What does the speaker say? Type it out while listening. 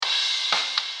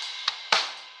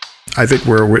I think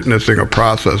we're witnessing a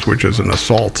process which is an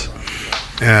assault,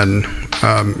 and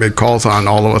it calls on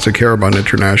all of us who care about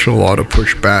international law to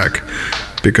push back,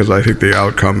 because I think the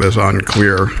outcome is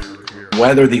unclear.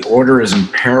 Whether the order is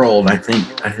imperiled, I think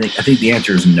the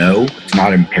answer is no. It's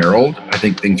not imperiled. I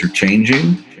think things are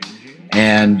changing,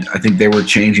 and I think they were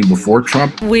changing before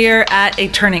Trump. We're at a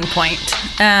turning point,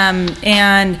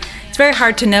 and it's very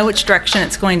hard to know which direction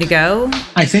it's going to go.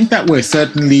 I think that we're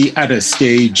certainly at a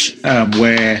stage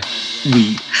where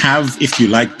we have, if you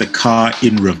like, the car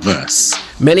in reverse.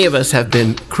 Many of us have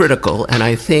been critical, and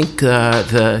I think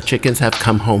the chickens have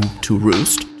come home to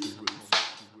roost.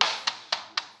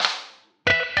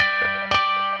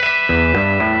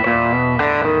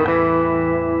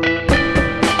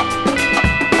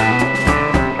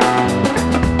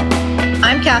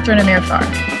 I'm Catherine Amirfar.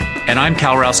 And I'm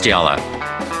Cal Raustiala.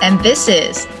 And this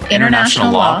is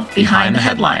International Law Behind the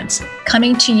Headlines,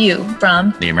 coming to you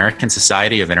from the American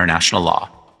Society of International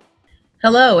Law.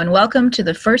 Hello, and welcome to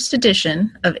the first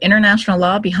edition of International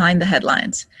Law Behind the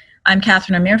Headlines. I'm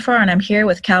Catherine Amirfar, and I'm here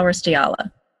with Cal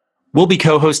Raustiala. We'll be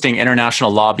co-hosting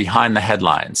International Law Behind the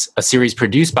Headlines, a series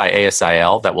produced by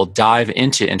ASIL that will dive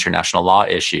into international law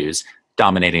issues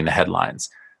dominating the headlines.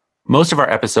 Most of our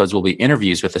episodes will be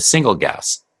interviews with a single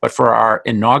guest, but for our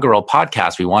inaugural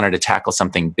podcast, we wanted to tackle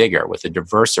something bigger with a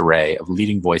diverse array of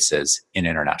leading voices in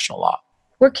international law.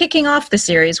 We're kicking off the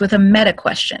series with a meta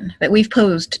question that we've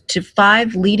posed to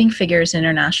 5 leading figures in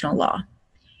international law.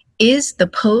 Is the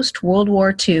post-World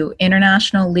War II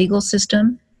international legal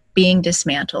system being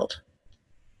dismantled?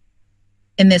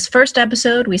 In this first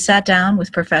episode, we sat down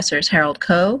with Professors Harold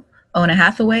Koh, Oona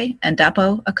Hathaway, and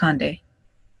Dapo Akande.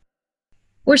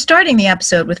 We're starting the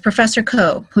episode with Professor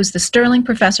Koh, who's the Sterling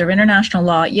Professor of International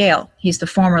Law at Yale. He's the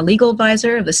former legal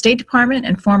advisor of the State Department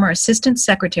and former Assistant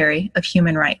Secretary of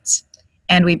Human Rights.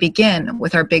 And we begin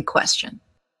with our big question.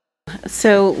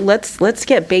 So let's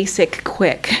get basic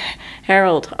quick.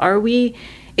 Harold, are we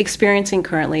experiencing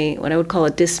currently what I would call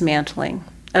a dismantling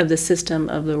of the system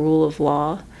of the rule of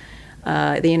law,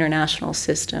 the international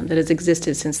system that has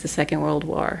existed since the Second World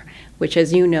War, which,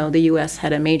 as you know, the U.S.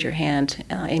 had a major hand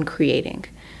in creating?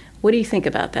 What do you think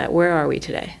about that? Where are we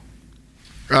today?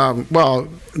 Well,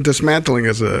 dismantling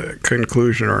is a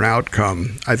conclusion or an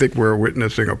outcome. I think we're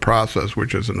witnessing a process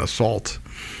which is an assault,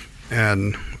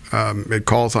 and it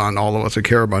calls on all of us who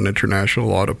care about international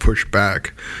law to push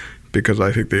back, because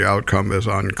I think the outcome is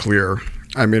unclear.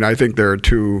 I mean, I think there are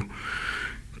 2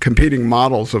 competing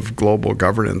models of global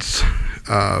governance.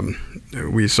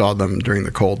 We saw them during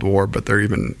the Cold War, but they're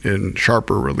even in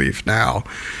sharper relief now.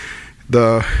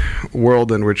 The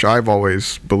world in which I've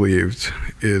always believed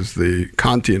is the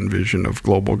Kantian vision of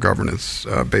global governance,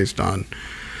 based on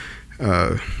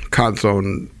Kant's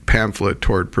own pamphlet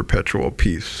Toward Perpetual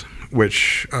Peace,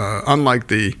 which, unlike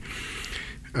the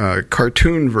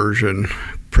cartoon version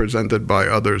presented by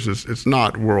others, it's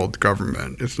not world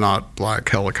government. It's not black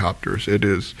helicopters. It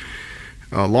is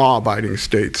law-abiding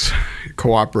states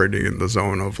cooperating in the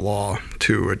zone of law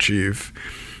to achieve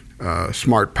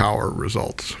smart power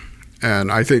results.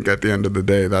 And I think at the end of the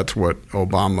day, that's what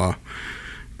Obama,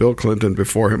 Bill Clinton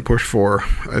before him pushed for.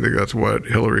 I think that's what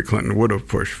Hillary Clinton would have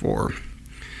pushed for.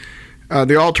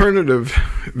 The alternative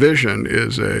vision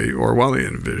is a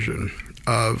Orwellian vision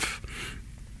of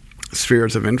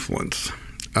spheres of influence,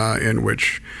 in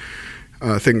which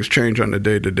things change on a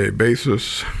day-to-day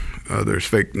basis. There's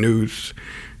fake news.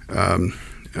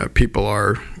 People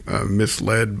are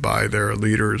misled by their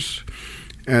leaders.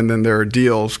 And then there are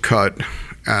deals cut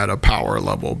at a power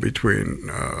level between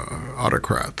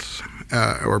autocrats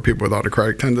or people with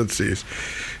autocratic tendencies.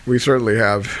 We certainly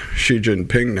have Xi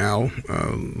Jinping now.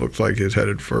 Looks like he's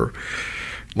headed for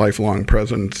lifelong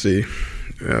presidency.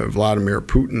 Vladimir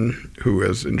Putin, who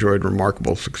has enjoyed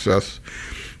remarkable success.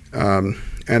 And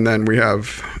then we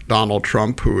have Donald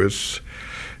Trump, who is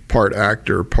part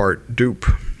actor, part dupe,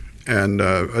 and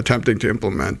attempting to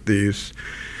implement these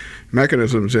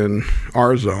mechanisms in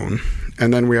our zone.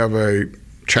 And then we have a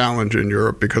challenge in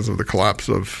Europe because of the collapse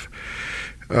of,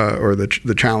 or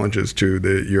the challenges to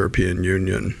the European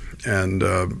Union and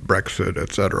Brexit,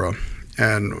 et cetera.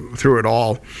 And through it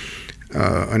all,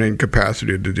 an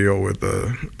incapacity to deal with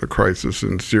the crisis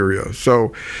in Syria.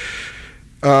 So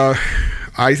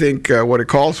I think what it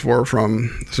calls for from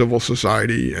civil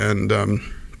society and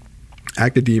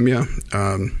academia,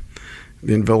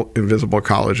 the Invisible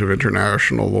College of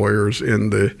International Lawyers in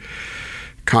the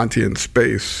Kantian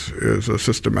space, is a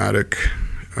systematic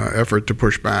effort to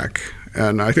push back.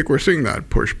 And I think we're seeing that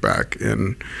pushback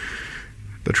in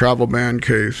the travel ban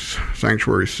case,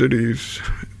 sanctuary cities,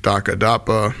 DACA,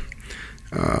 DAPA.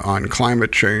 On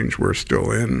climate change, we're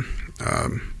still in.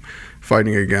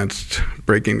 fighting against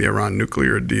breaking the Iran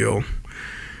nuclear deal,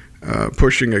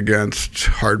 pushing against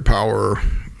hard power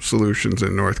solutions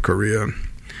in North Korea,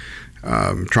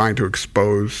 trying to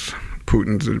expose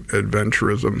Putin's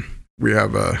adventurism. We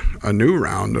have a new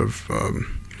round of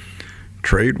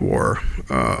trade war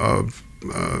of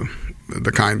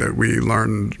the kind that we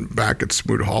learned back at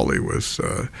Smoot-Hawley was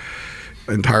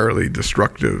entirely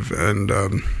destructive. And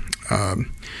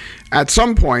at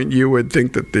some point, you would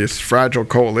think that this fragile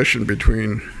coalition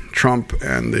between Trump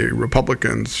and the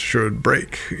Republicans should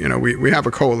break. You know, we have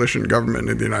a coalition government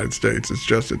in the United States. It's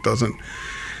just it doesn't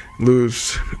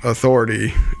lose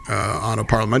authority on a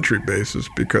parliamentary basis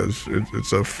because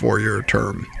it's a 4-year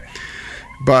term.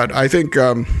 But I think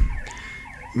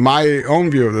my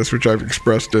own view of this, which I've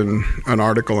expressed in an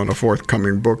article in a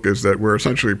forthcoming book, is that we're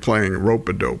essentially playing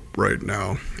rope-a-dope right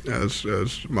now, as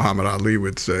Muhammad Ali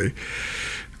would say.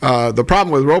 The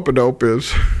problem with rope-a-dope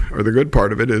is, or the good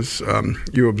part of it is,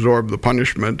 you absorb the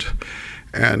punishment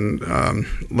and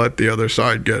let the other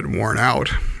side get worn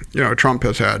out. You know, Trump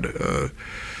has had a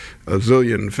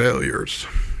zillion failures,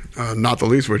 not the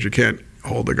least of which you can't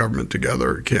hold the government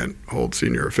together, you can't hold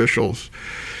senior officials.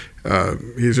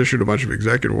 He's issued a bunch of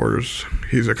executive orders.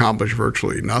 He's accomplished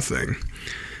virtually nothing.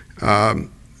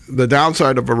 The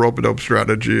downside of a rope-a-dope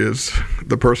strategy is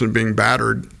the person being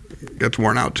battered gets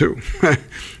worn out too.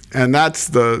 And that's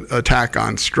the attack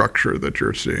on structure that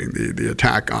you're seeing, the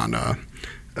attack on a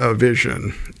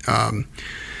vision.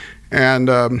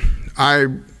 I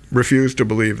refuse to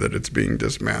believe that it's being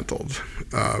dismantled.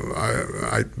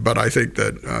 But I think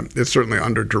that it's certainly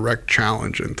under direct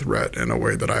challenge and threat in a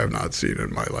way that I have not seen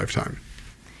in my lifetime.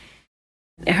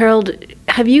 Harold,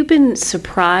 have you been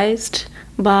surprised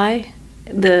by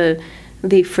the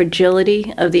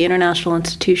fragility of the international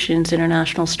institutions,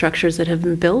 international structures that have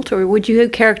been built, or would you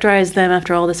characterize them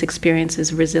after all this experience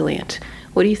as resilient?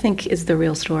 What do you think is the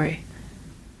real story?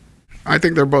 I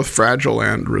think they're both fragile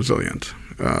and resilient.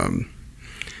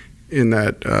 In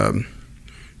that,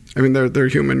 they're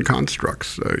human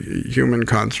constructs. Human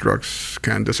constructs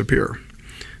can disappear.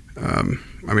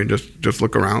 Just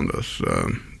look around us.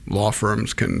 Law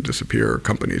firms can disappear.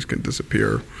 Companies can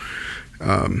disappear.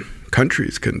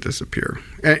 Countries can disappear.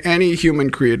 Any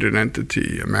human-created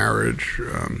entity, a marriage,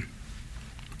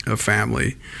 a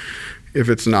family, if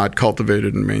it's not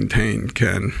cultivated and maintained,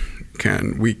 can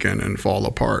weaken and fall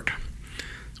apart.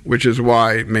 Which is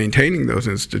why maintaining those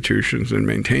institutions and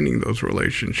maintaining those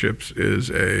relationships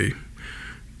is a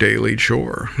daily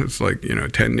chore. It's like,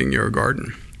 tending your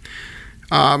garden.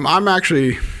 I'm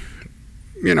actually,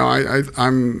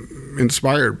 I'm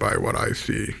inspired by what I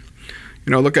see.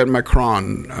 Look at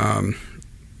Macron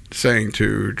saying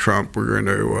to Trump, we're going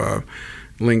to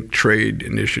link trade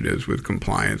initiatives with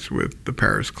compliance with the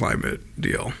Paris climate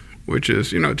deal, which is,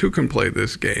 two can play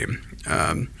this game.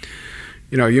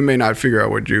 You may not figure out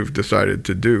what you've decided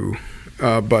to do,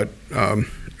 but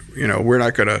we're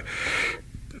not going to.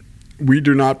 We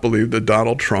do not believe that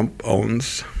Donald Trump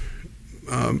owns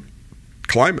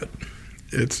climate.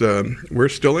 It's we're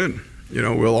still in.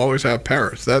 We'll always have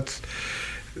Paris. That's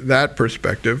that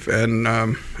perspective, and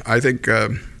I think a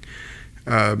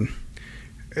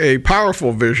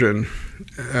powerful vision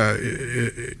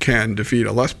can defeat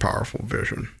a less powerful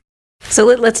vision. So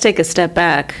let's take a step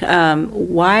back.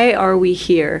 Why are we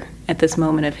here at this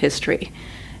moment of history?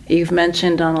 You've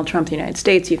mentioned Donald Trump, the United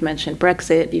States. You've mentioned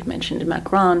Brexit. You've mentioned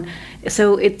Macron.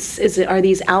 So are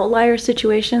these outlier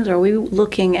situations? Or are we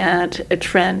looking at a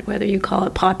trend, whether you call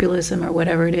it populism or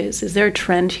whatever it is? Is there a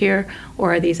trend here,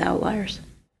 or are these outliers?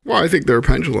 Well, I think there are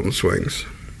pendulum swings.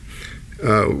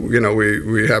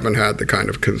 We haven't had the kind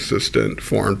of consistent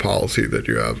foreign policy that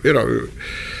you have.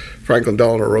 Franklin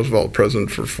Delano Roosevelt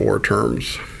president for 4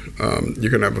 terms. You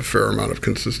can have a fair amount of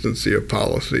consistency of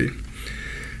policy.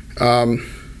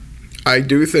 I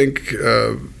do think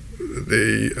the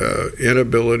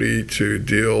inability to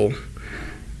deal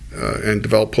and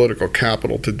develop political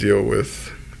capital to deal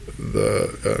with the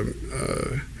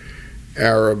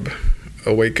Arab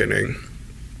awakening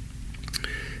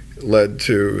led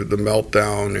to the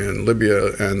meltdown in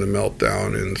Libya and the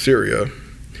meltdown in Syria.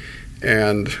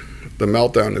 And the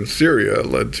meltdown in Syria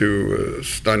led to a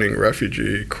stunning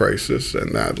refugee crisis,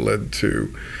 and that led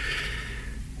to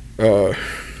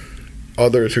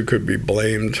others who could be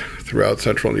blamed throughout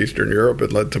Central and Eastern Europe.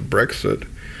 It led to Brexit,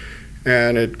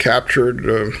 and it captured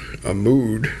a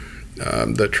mood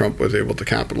that Trump was able to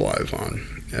capitalize on.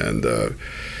 And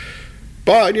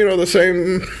but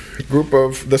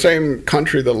the same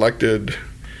country that elected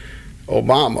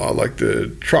Obama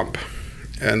elected Trump.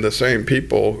 And the same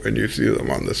people, and you see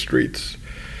them on the streets,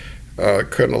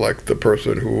 couldn't elect the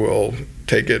person who will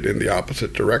take it in the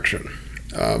opposite direction.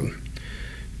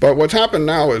 But what's happened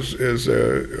now is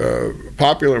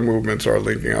popular movements are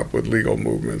linking up with legal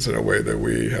movements in a way that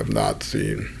we have not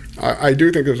seen. I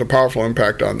do think there's a powerful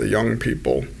impact on the young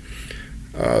people.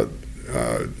 The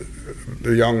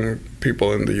young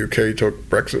people in the UK took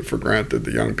Brexit for granted.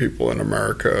 The young people in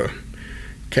America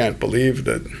can't believe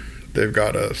that they've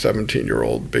got a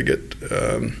 17-year-old bigot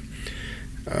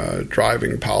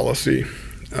driving policy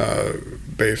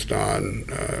based on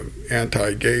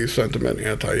anti-gay sentiment,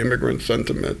 anti-immigrant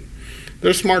sentiment.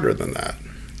 They're smarter than that.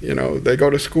 You know, they go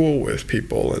to school with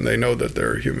people and they know that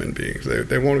they're human beings.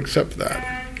 They won't accept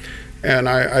that. And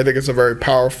I think it's a very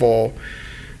powerful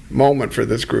moment for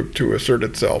this group to assert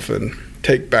itself and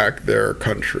take back their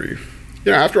country.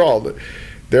 You know, after all,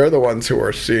 they're the ones who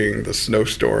are seeing the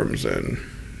snowstorms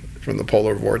from the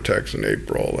polar vortex in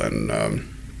April and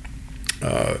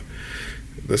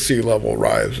the sea level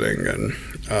rising, and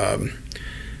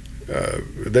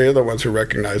they're the ones who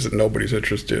recognize that nobody's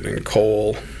interested in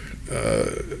coal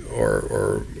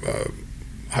or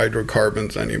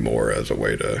hydrocarbons anymore as a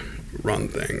way to run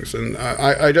things. And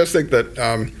I just think that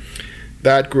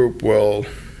that group will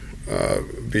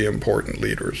be important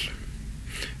leaders.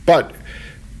 But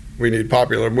we need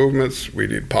popular movements, we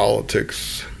need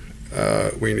politics,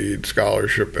 we need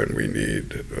scholarship, and we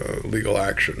need legal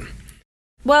action.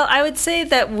 Well, I would say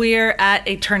that we're at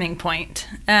a turning point,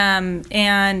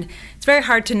 and it's very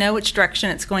hard to know which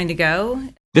direction it's going to go.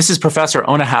 This is Professor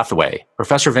Oona Hathaway,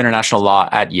 professor of international law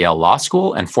at Yale Law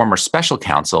School and former special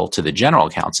counsel to the General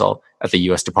Counsel at the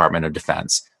U.S. Department of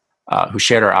Defense, who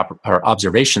shared her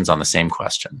observations on the same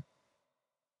question.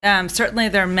 Certainly,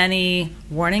 there are many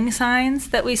warning signs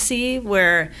that we see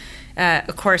where,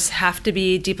 of course, have to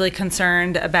be deeply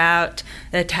concerned about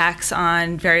the attacks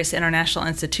on various international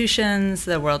institutions,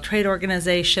 the World Trade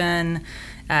Organization,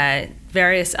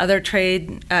 various other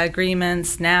trade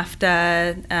agreements,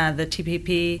 NAFTA, the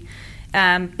TPP.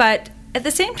 But at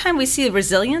the same time, we see the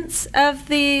resilience of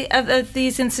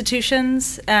these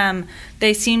institutions.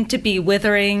 They seem to be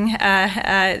withering.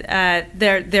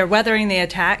 They're weathering the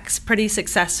attacks pretty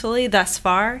successfully thus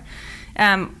far.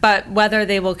 But whether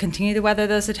they will continue to weather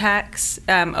those attacks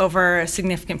over a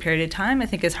significant period of time, I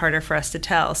think is harder for us to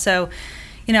tell. So,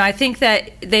 you know, I think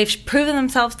that they've proven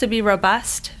themselves to be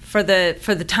robust for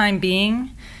the time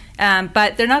being.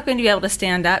 But they're not going to be able to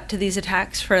stand up to these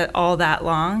attacks for all that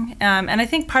long. And I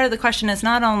think part of the question is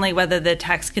not only whether the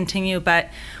attacks continue, but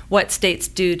what states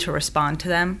do to respond to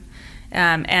them,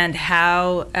 and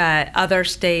how other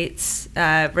states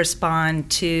respond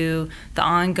to the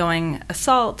ongoing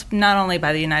assault, not only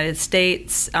by the United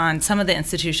States on some of the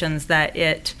institutions that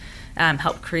it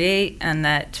helped create and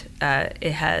that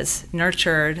it has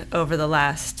nurtured over the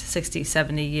last 60,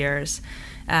 70 years,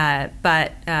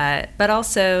 but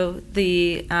also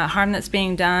the harm that's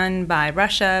being done by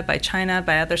Russia, by China,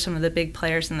 by some of the big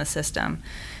players in the system.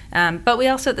 But we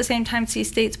also at the same time see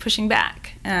states pushing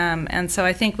back. And so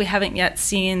I think we haven't yet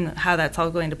seen how that's all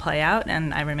going to play out,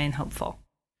 and I remain hopeful.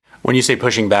 When you say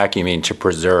pushing back, you mean to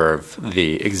preserve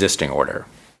the existing order?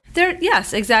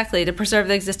 Yes, exactly, to preserve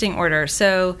the existing order.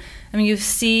 So, I mean, you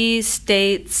see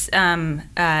states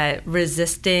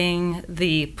resisting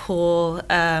the pull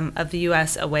of the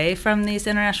U.S. away from these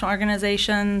international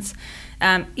organizations.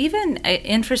 Even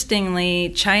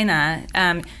interestingly, China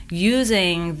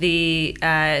using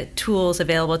the tools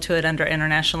available to it under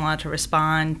international law to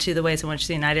respond to the ways in which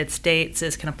the United States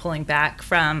is kind of pulling back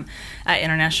from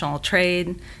international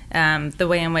trade, the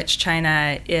way in which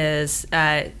China is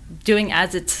doing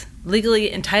as it's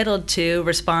legally entitled to,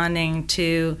 responding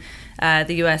to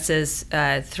the U.S.'s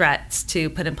threats to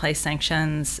put in place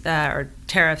sanctions or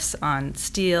tariffs on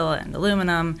steel and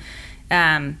aluminum.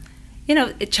 You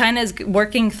know, China is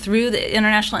working through the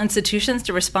international institutions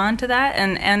to respond to that,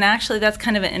 and actually that's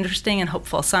kind of an interesting and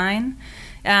hopeful sign.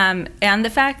 And the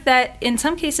fact that in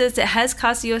some cases it has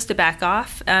caused the U.S. to back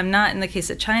off, not in the case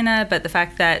of China, but the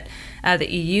fact that the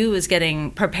EU is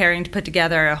preparing to put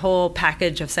together a whole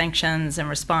package of sanctions in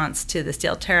response to the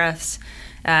steel tariffs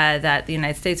that the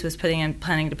United States was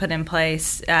planning to put in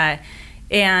place,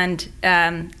 and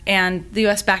the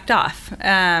U.S. backed off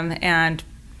and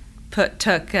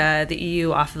took the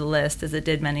EU off of the list, as it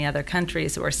did many other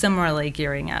countries that were similarly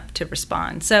gearing up to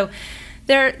respond. So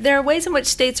There are ways in which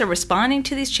states are responding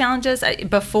to these challenges.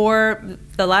 Before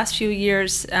the last few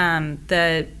years,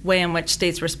 the way in which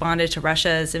states responded to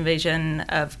Russia's invasion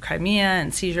of Crimea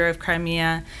and seizure of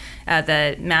Crimea,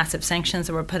 the massive sanctions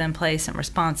that were put in place in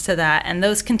response to that, and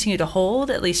those continue to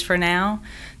hold, at least for now.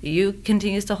 The EU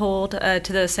continues to hold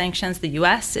to those sanctions. The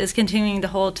U.S. is continuing to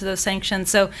hold to those sanctions.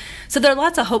 So there are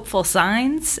lots of hopeful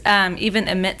signs, even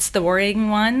amidst the worrying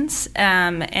ones.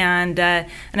 And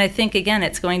I think, again,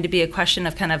 it's going to be a question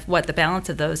of kind of what the balance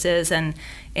of those is,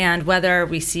 and whether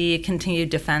we see a continued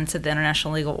defense of the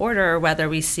international legal order, or whether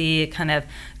we see a kind of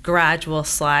gradual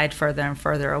slide further and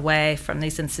further away from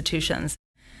these institutions.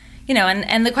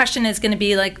 And the question is going to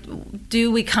be like,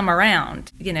 do we come around?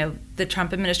 The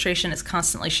Trump administration is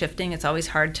constantly shifting. It's always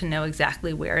hard to know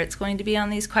exactly where it's going to be on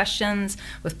these questions.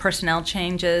 With personnel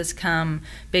changes come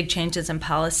big changes in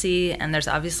policy, and there's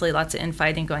obviously lots of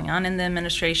infighting going on in the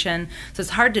administration. So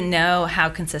it's hard to know how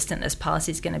consistent this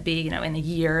policy is going to be. In a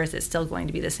year, is it still going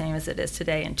to be the same as it is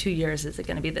today? In 2 years, is it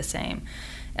going to be the same?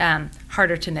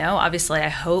 Harder to know. Obviously, I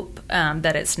hope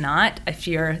that it's not. I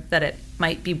fear that it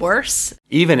might be worse.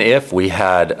 Even if we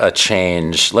had a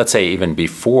change, let's say even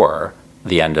before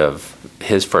the end of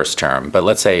his first term, but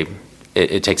let's say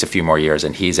it takes a few more years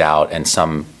and he's out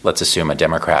and let's assume a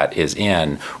Democrat is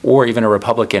in, or even a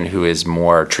Republican who is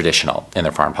more traditional in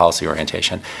their foreign policy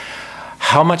orientation,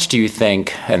 how much do you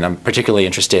think, and I'm particularly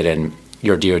interested in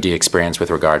your DoD experience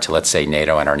with regard to, let's say,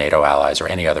 NATO and our NATO allies or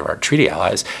any other of our treaty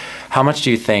allies, how much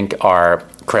do you think our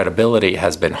credibility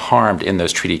has been harmed in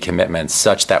those treaty commitments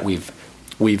such that we've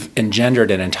engendered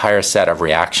an entire set of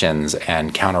reactions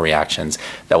and counter-reactions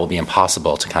that will be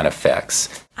impossible to kind of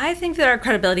fix? I think that our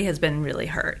credibility has been really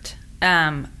hurt,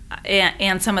 and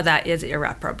some of that is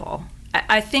irreparable.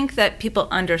 I think that people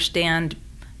understand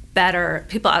better,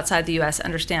 people outside the U.S.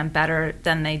 understand better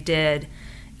than they did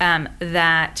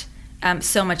that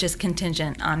so much is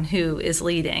contingent on who is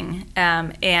leading,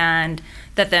 and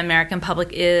that the American public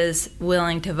is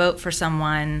willing to vote for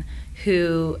someone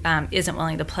who isn't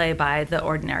willing to play by the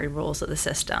ordinary rules of the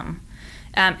system.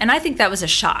 And I think that was a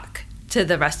shock to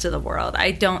the rest of the world.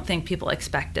 I don't think people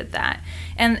expected that.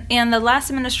 And the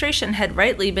last administration had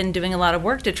rightly been doing a lot of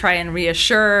work to try and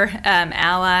reassure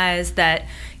allies that,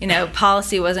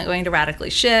 policy wasn't going to radically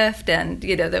shift, and,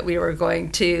 that we were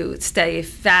going to stay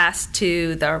fast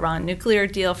to the Iran nuclear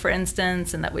deal, for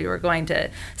instance, and that we were going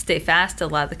to stay fast to a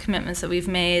lot of the commitments that we've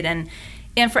made. And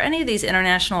for any of these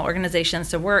international organizations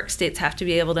to work, states have to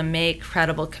be able to make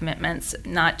credible commitments,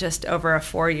 not just over a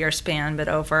 4-year span, but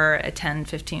over a 10,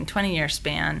 15, 20-year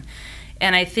span.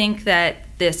 And I think that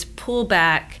this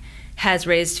pullback has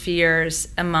raised fears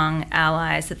among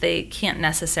allies that they can't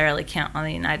necessarily count on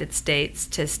the United States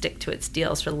to stick to its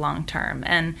deals for the long term.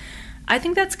 And I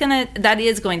think that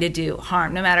is going to do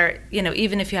harm, no matter,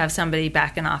 even if you have somebody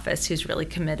back in office who's really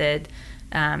committed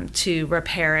to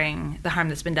repairing the harm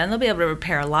that's been done. They'll be able to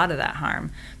repair a lot of that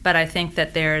harm, but I think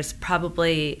that there's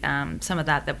probably some of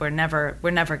that we're never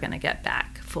going to get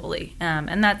back fully,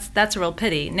 and that's a real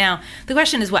pity. Now, the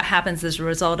question is what happens as a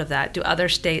result of that. Do other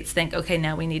states think, okay,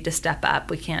 now we need to step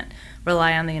up? We can't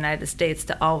rely on the United States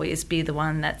to always be the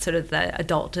one that's sort of the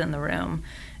adult in the room.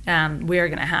 We're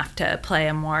going to have to play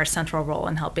a more central role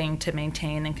in helping to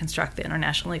maintain and construct the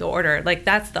international legal order.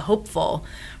 That's the hopeful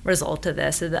result of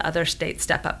this, is that other states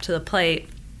step up to the plate.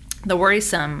 The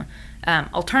worrisome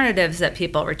alternatives that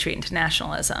people retreat into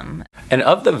nationalism. And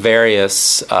of the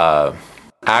various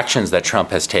actions that Trump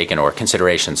has taken or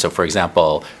considerations, so for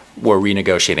example, we're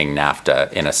renegotiating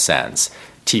NAFTA in a sense,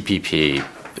 TPP,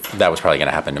 that was probably going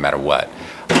to happen no matter what.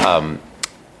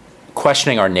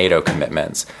 Questioning our NATO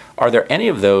commitments. Are there any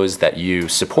of those that you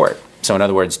support? So in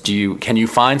other words, can you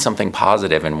find something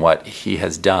positive in what he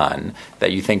has done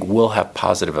that you think will have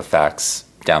positive effects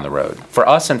down the road for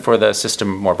us and for the system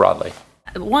more broadly?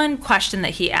 One question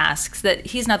that he asks, that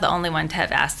he's not the only one to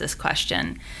have asked this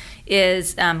question,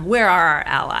 is where are our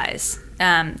allies?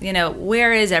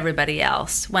 Where is everybody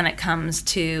else when it comes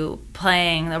to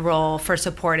playing the role for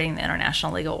supporting the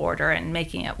international legal order and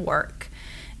making it work?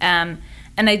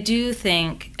 And I do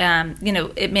think,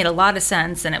 it made a lot of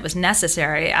sense, and it was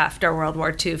necessary after World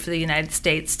War II for the United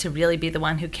States to really be the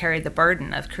one who carried the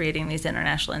burden of creating these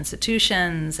international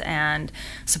institutions and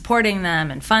supporting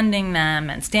them and funding them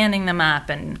and standing them up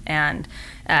and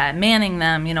manning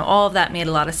them. All of that made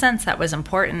a lot of sense. That was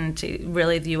important.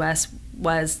 Really, the U.S.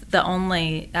 was the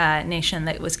only nation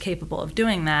that was capable of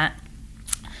doing that.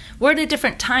 we're at a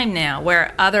different time now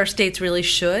where other states really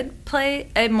should play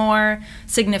a more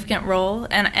significant role.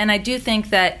 And I do think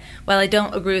that while I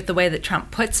don't agree with the way that Trump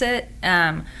puts it,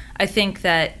 I think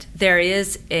that there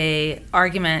is a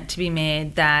argument to be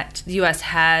made that the U.S.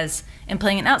 has, in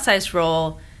playing an outsized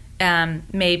role,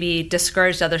 maybe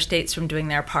discouraged other states from doing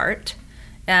their part.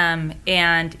 And,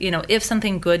 if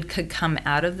something good could come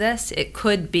out of this, it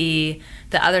could be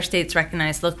that other states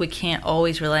recognize, look, we can't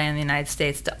always rely on the United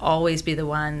States to always be the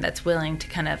one that's willing to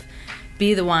kind of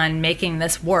be the one making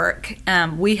this work.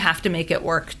 We have to make it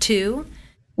work too.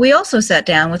 We also sat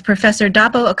down with Professor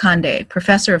Dapo Akande,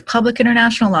 Professor of Public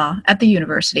International Law at the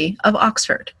University of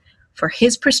Oxford, for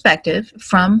his perspective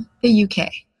from the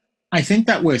UK. I think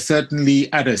that we're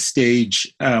certainly at a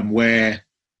stage where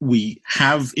we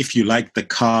have, if you like, the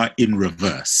car in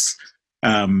reverse.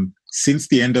 Since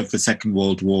the end of the Second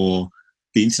World War,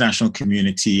 the international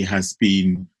community has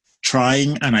been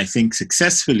trying, and I think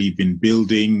successfully, been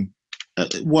building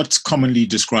what's commonly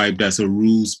described as a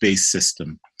rules-based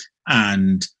system.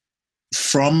 And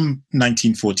from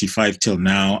 1945 till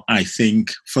now, I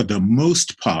think for the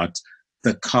most part,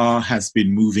 the car has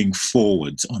been moving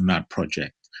forwards on that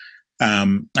project.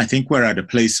 I think we're at a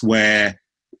place where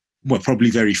we're probably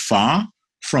very far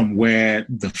from where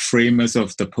the framers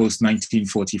of the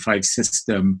post-1945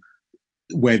 system,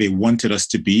 where they wanted us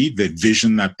to be, the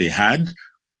vision that they had.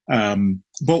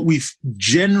 But we've,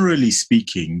 generally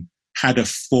speaking, had a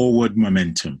forward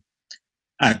momentum.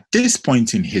 At this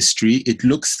point in history, it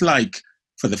looks like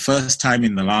for the first time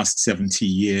in the last 70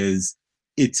 years,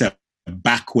 it's a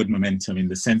backward momentum in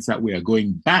the sense that we are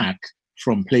going back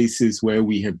from places where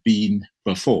we have been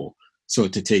before. So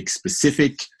to take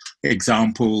specific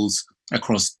examples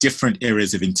across different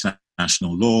areas of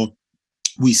international law,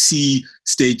 we see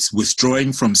states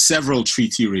withdrawing from several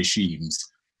treaty regimes,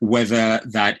 whether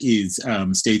that is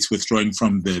states withdrawing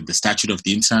from the Statute of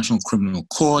the International Criminal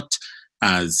Court,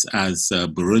 as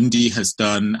Burundi has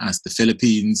done, as the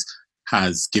Philippines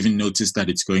has given notice that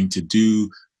it's going to do,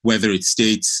 whether it's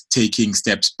states taking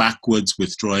steps backwards,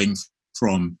 withdrawing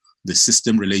from the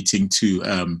system relating to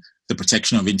the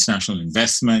protection of international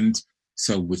investment,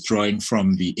 so withdrawing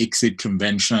from the ICSID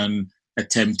Convention,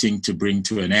 attempting to bring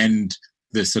to an end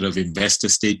the sort of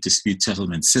investor-state dispute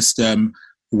settlement system,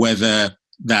 whether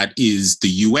that is the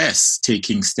US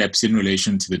taking steps in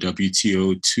relation to the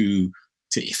WTO to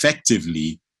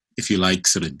effectively, if you like,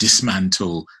 sort of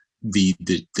dismantle the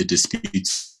dispute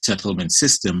settlement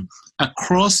system.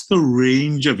 Across the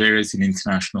range of areas in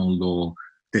international law,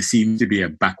 there seems to be a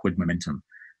backward momentum.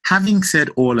 Having said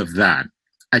all of that,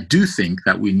 I do think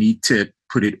that we need to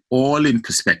put it all in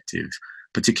perspective,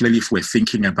 particularly if we're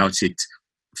thinking about it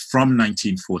from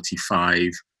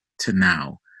 1945 to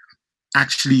now.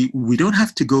 Actually, we don't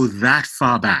have to go that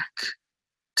far back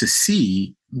to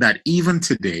see that even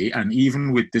today, and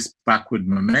even with this backward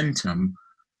momentum,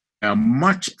 are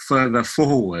much further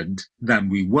forward than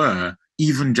we were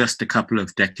even just a couple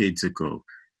of decades ago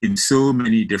in so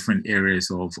many different areas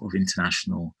of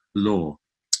international law.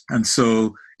 And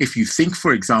so if you think,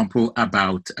 for example,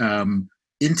 about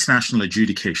international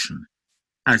adjudication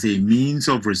as a means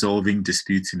of resolving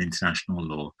disputes in international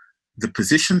law, the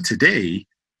position today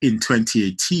in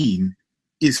 2018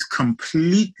 is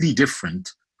completely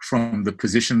different from the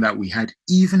position that we had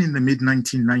even in the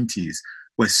mid-1990s.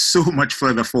 We're so much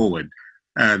further forward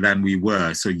than we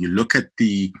were. So you look at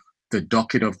the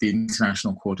docket of the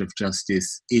International Court of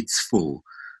Justice, it's full.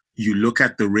 You look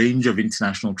at the range of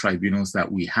international tribunals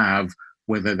that we have,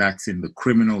 whether that's in the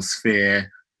criminal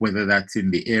sphere, whether that's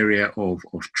in the area of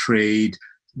trade.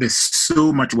 There's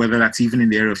so much, whether that's even in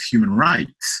the area of human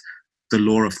rights, the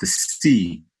law of the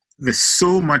sea. There's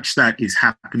so much that is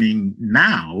happening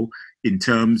now in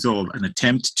terms of an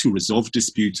attempt to resolve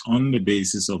disputes on the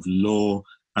basis of law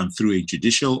and through a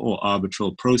judicial or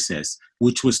arbitral process,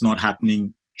 which was not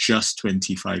happening just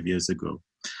 25 years ago.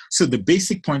 So the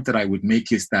basic point that I would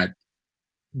make is that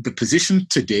the position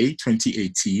today,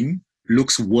 2018,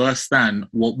 looks worse than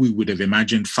what we would have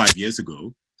imagined 5 years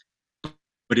ago.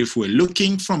 But if we're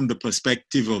looking from the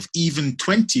perspective of even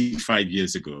 25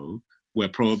 years ago, we're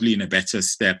probably in a better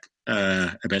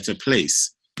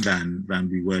place than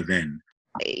we were then.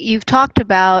 You've talked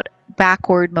about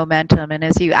backward momentum, and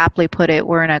as you aptly put it,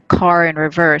 we're in a car in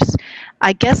reverse.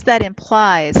 I guess that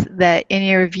implies that, in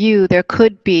your view, there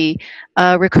could be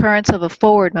a recurrence of a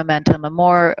forward momentum, a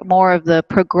more of the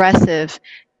progressive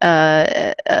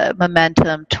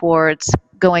momentum towards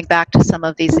going back to some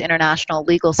of these international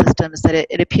legal systems that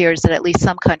it appears that at least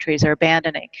some countries are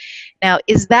abandoning. Now,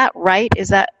 is that right? Is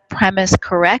that premise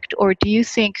correct? Or do you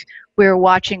think we're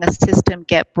watching a system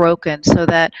get broken so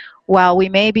that while we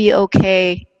may be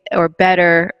okay or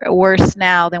better or worse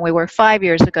now than we were 5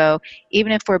 years ago,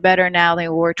 even if we're better now than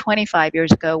we were 25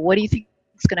 years ago, what do you think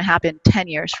is going to happen 10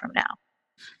 years from now?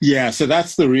 Yeah, so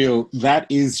that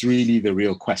is really the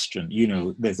real question. You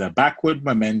know, there's a backward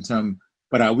momentum,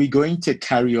 but are we going to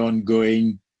carry on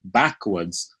going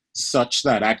backwards such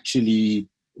that actually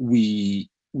we're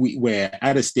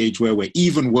at a stage where we're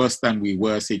even worse than we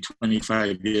were, say,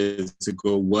 25 years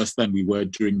ago, worse than we were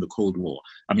during the Cold War?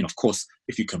 I mean, of course,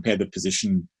 if you compare the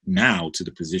position now to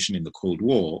the position in the Cold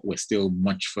War, we're still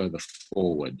much further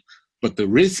forward. But the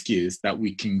risk is that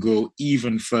we can go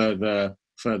even further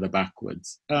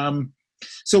backwards.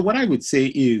 So what I would say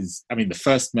is, I mean, the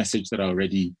first message that I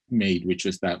already made, which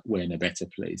was that we're in a better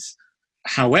place.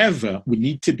 However, we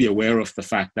need to be aware of the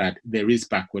fact that there is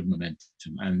backward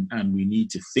momentum, and we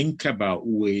need to think about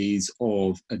ways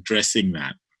of addressing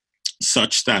that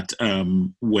such that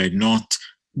we're not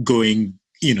going,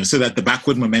 you know, so that the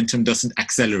backward momentum doesn't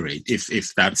accelerate,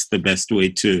 if that's the best way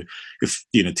to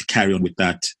carry on with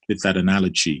that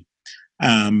analogy.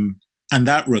 And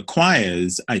that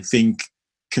requires, I think,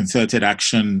 concerted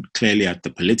action clearly at the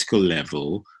political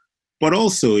level, but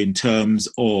also in terms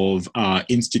of our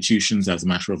institutions as a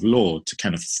matter of law, to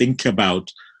kind of think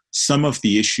about some of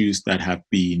the issues that have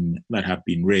been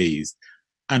raised.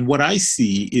 And what I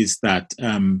see is that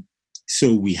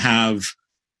so we have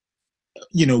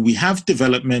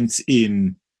developments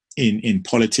in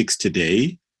politics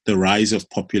today, the rise of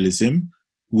populism,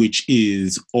 which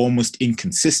is almost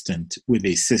inconsistent with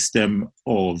a system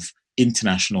of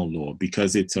international law,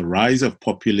 because it's a rise of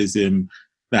populism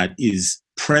that is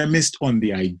premised on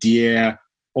the idea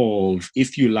of,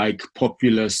 if you like,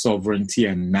 popular sovereignty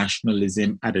and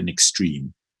nationalism at an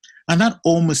extreme. And that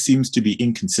almost seems to be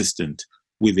inconsistent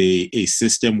with a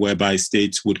system whereby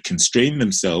states would constrain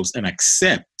themselves and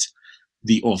accept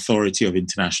the authority of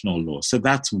international law. So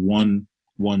that's one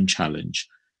challenge.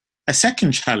 A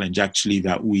second challenge, actually,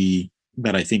 that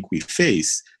I think we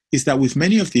face is that with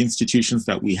many of the institutions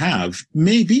that we have,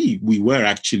 maybe we were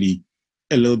actually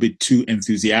a little bit too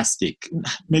enthusiastic.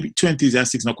 Maybe too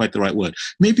enthusiastic is not quite the right word.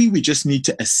 Maybe we just need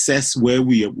to assess where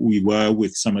we were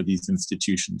with some of these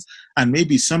institutions. And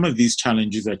maybe some of these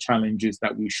challenges are challenges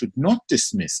that we should not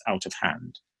dismiss out of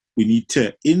hand. We need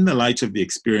to, in the light of the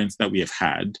experience that we have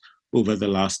had over the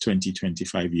last 20,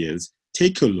 25 years,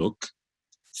 take a look,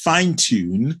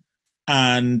 fine-tune,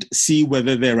 and see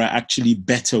whether there are actually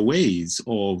better ways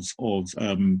of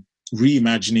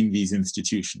reimagining these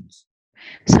institutions.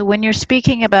 So when you're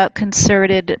speaking about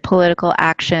concerted political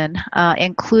action,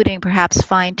 including perhaps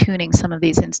fine-tuning some of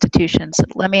these institutions,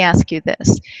 let me ask you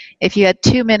this. If you had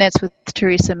 2 minutes with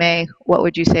Theresa May, what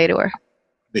would you say to her?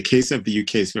 The case of the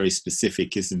UK is very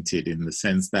specific, isn't it, in the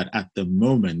sense that at the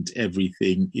moment,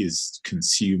 everything is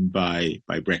consumed by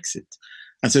Brexit.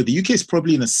 And so the UK is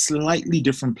probably in a slightly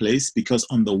different place because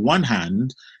on the one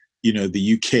hand, you know,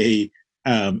 the UK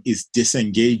is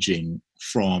disengaging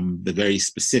from the very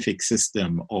specific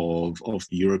system of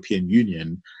the European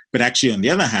Union. But actually, on the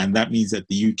other hand, that means that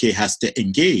the UK has to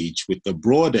engage with the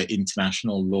broader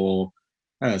international law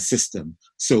system.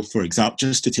 So, for example,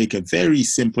 just to take a very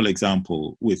simple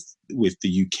example with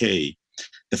the UK,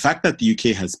 the fact that the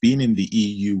UK has been in the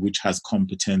EU, which has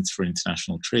competence for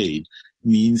international trade,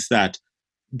 means that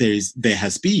there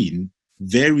has been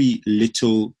very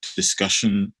little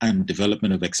discussion and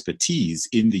development of expertise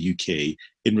in the UK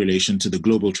in relation to the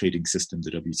global trading system,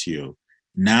 the WTO.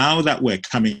 Now that we're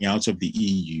coming out of the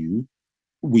EU,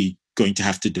 we're going to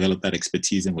have to develop that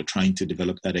expertise, and we're trying to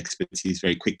develop that expertise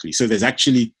very quickly. So there's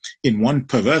actually, in one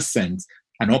perverse sense,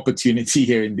 an opportunity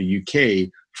here in the UK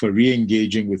for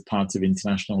re-engaging with parts of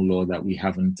international law that we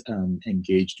haven't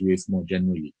engaged with more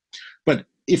generally. But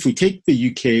if we take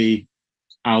the UK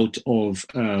out of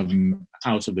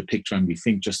the picture and we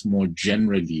think just more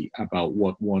generally about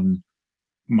what one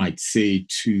might say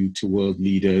to world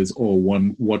leaders, or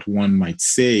what one might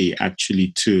say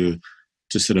actually to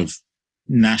sort of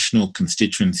national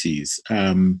constituencies,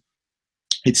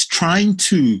 it's trying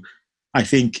to, I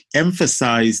think,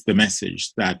 emphasize the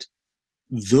message that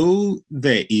though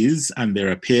there is and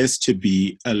there appears to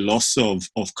be a loss of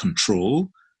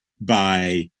control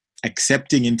by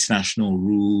accepting international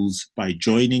rules, by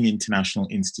joining international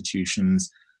institutions,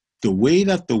 the way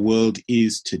that the world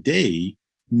is today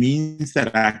means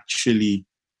that actually,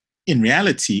 in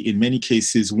reality, in many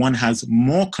cases, one has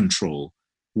more control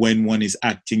when one is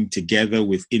acting together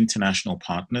with international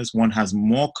partners. One has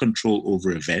more control over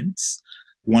events.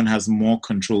 One has more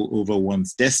control over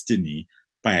one's destiny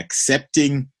by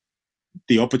accepting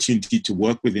the opportunity to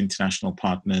work with international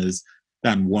partners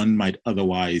than one might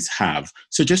otherwise have.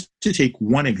 So just to take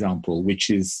one example, which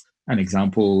is an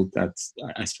example that's,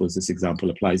 I suppose this example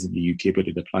applies in the UK, but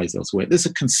it applies elsewhere. There's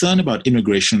a concern about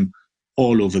immigration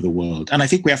all over the world. And I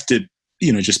think we have to,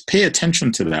 just pay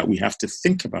attention to that. We have to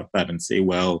think about that and say,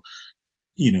 well,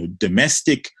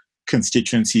 domestic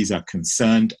constituencies are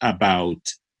concerned about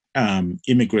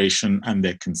immigration, and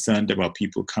they're concerned about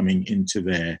people coming into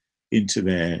their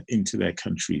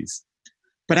countries.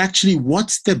 But actually,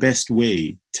 what's the best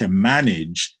way to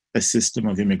manage a system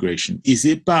of immigration? Is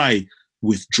it by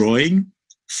withdrawing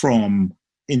from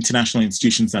international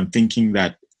institutions and thinking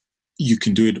that you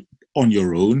can do it on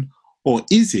your own? Or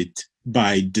is it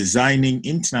by designing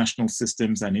international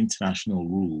systems and international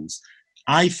rules?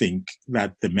 I think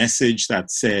that the message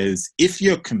that says, if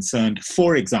you're concerned,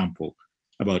 for example,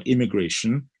 about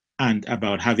immigration and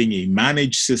about having a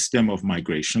managed system of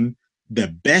migration, the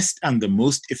best and the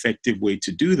most effective way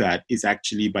to do that is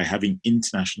actually by having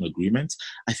international agreements.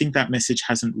 I think that message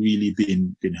hasn't really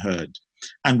been heard.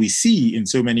 And we see in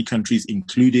so many countries,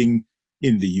 including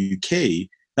in the UK,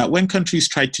 that when countries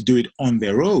try to do it on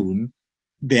their own,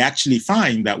 they actually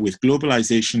find that with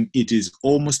globalization, it is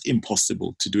almost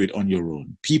impossible to do it on your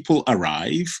own. People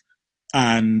arrive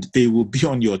and they will be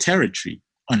on your territory.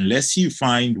 Unless you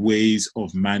find ways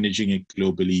of managing it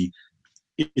globally,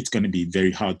 it's going to be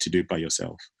very hard to do it by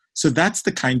yourself. So that's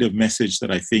the kind of message that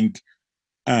I think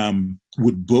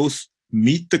would both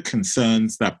meet the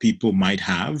concerns that people might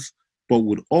have, but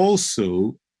would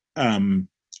also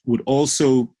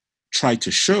try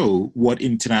to show what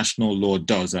international law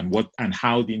does and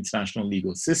how the international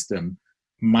legal system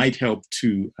might help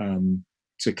to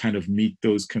kind of meet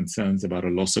those concerns about a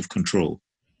loss of control.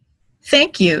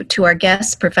 Thank you to our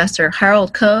guests, Professor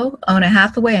Harold Koh, Ona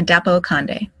Hathaway, and Dapo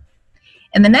Akande.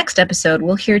 In the next episode,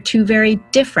 we'll hear two very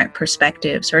different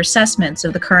perspectives or assessments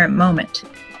of the current moment.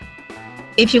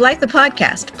 If you like the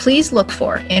podcast, please look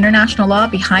for International Law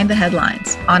Behind the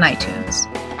Headlines on iTunes.